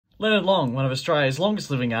Leonard Long, one of Australia's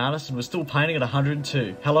longest living artists, and was still painting at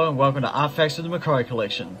 102. Hello and welcome to Art Facts of the McCorry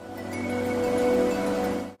collection.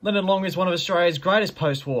 Leonard Long is one of Australia's greatest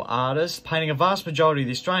post-war artists, painting a vast majority of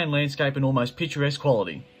the Australian landscape in almost picturesque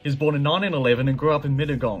quality. He was born in 1911 and grew up in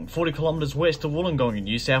Mittagong, 40 kilometres west of Wollongong in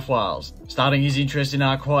New South Wales. Starting his interest in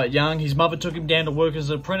art quite young, his mother took him down to work as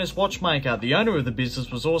an apprentice watchmaker. The owner of the business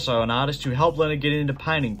was also an artist who helped Leonard get into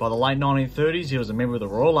painting. By the late 1930s, he was a member of the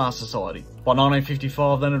Royal Art Society. By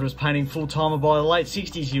 1955, Leonard was painting full-time, and by the late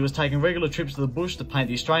 60s, he was taking regular trips to the bush to paint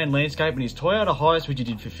the Australian landscape in his Toyota Hiace, which he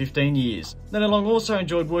did for 15 years. Leonard Long also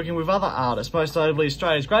enjoyed working with other artists, most notably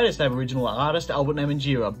Australia's greatest Aboriginal artist, Albert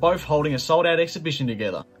Namatjira, both holding a sold-out exhibition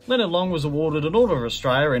together. Leonard Long was awarded an Order of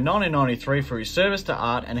Australia in 1993 for his service to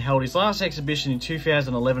art and held his last exhibition in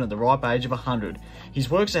 2011 at the ripe age of 100. His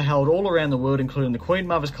works are held all around the world, including the Queen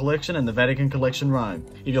Mother's Collection and the Vatican Collection, Rome.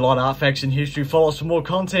 If you like art facts and history, follow us for more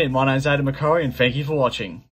content. My name's Adam McCorry, and thank you for watching.